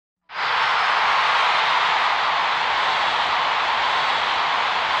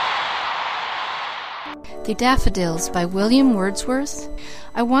The Daffodils by William Wordsworth.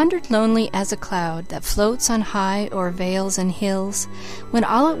 I wandered lonely as a cloud that floats on high o'er vales and hills, when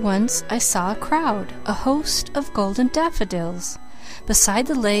all at once I saw a crowd, a host of golden daffodils, beside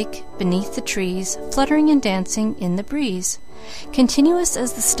the lake, beneath the trees, fluttering and dancing in the breeze. Continuous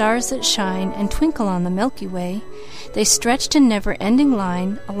as the stars that shine and twinkle on the Milky Way, they stretched in never-ending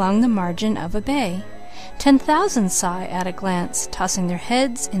line along the margin of a bay. 10,000 saw I at a glance, tossing their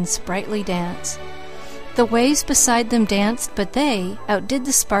heads in sprightly dance. The waves beside them danced, but they outdid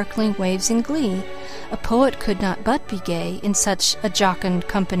the sparkling waves in glee. A poet could not but be gay in such a jocund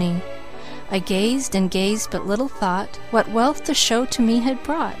company. I gazed and gazed, but little thought what wealth the show to me had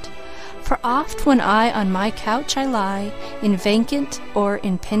brought. For oft when I on my couch I lie, in vacant or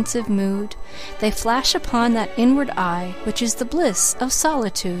in pensive mood, they flash upon that inward eye which is the bliss of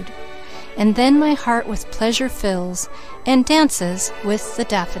solitude. And then my heart with pleasure fills, and dances with the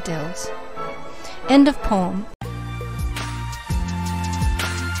daffodils. End of poem.